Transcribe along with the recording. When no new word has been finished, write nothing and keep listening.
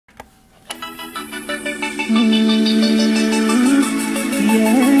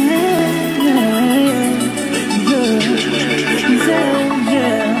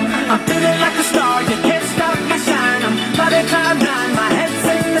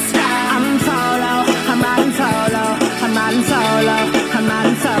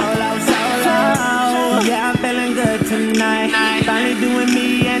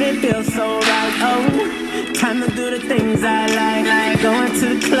to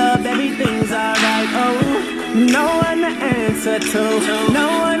the club, everything's alright. Oh, no one to answer to, no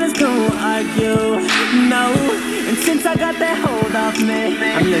one is gonna argue, no. And since I got that hold off me,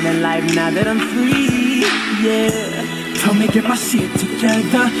 I'm living life now that I'm free, yeah. Told me get my shit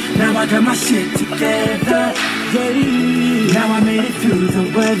together, now I got my shit together, yeah. Now I made it through the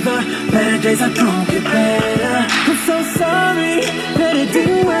weather, better days are gonna get better. I'm so sorry that it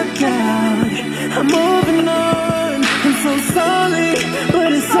didn't work out, I'm moving on. I'm so sorry, but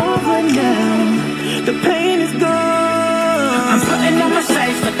it's over now, the pain is gone. I'm putting on my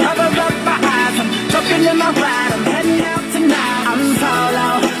shades to cover up my eyes, I'm jumping in my ride, I'm heading out tonight. I'm solo,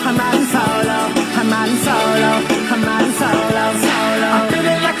 I'm riding solo, I'm riding solo, I'm riding solo, solo. I'm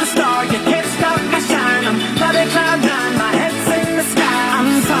feeling like a star, you can't stop my shine. I'm flying cloud nine, my head's in the sky. I'm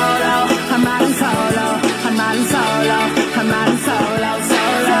solo, I'm riding solo, I'm riding solo, I'm riding solo,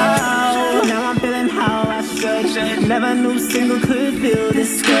 solo. Now I'm feeling how I should. Never knew single could feel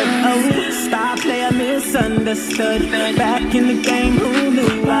this good. Oh, star player misunderstood. Back in the game, who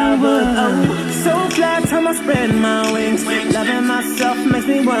knew I would? Oh, so fly, time I spread my wings. Loving myself makes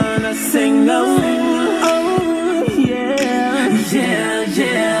me wanna sing. Oh, oh, yeah. Yeah,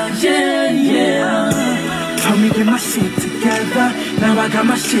 yeah, yeah, yeah. Told me get my shit together, now I got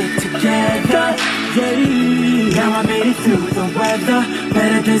my shit together, yeah. Now I made it through the weather,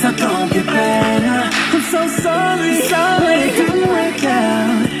 better days are gonna get better. I'm so sorry, but it didn't work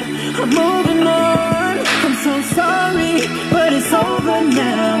out, I'm moving on. I'm so sorry, but it's over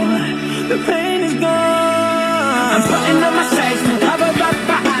now, the pain is gone. I'm putting on my shades to cover up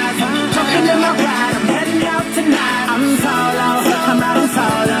my eyes, I'm jumping in my ride, I'm heading out tonight. I'm solo, I'm riding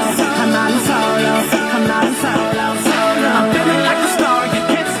solo, I'm riding solo, I'm riding solo, solo. I'm feeling like a star, you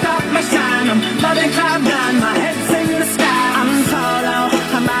can't stop my shine. I'm loving cloud nine, my head's in the sky. I'm solo,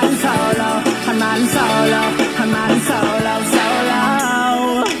 I'm riding solo, I'm riding solo, I'm riding solo, solo.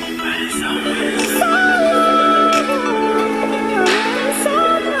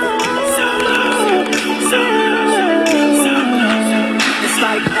 It's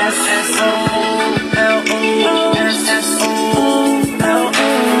like SSO.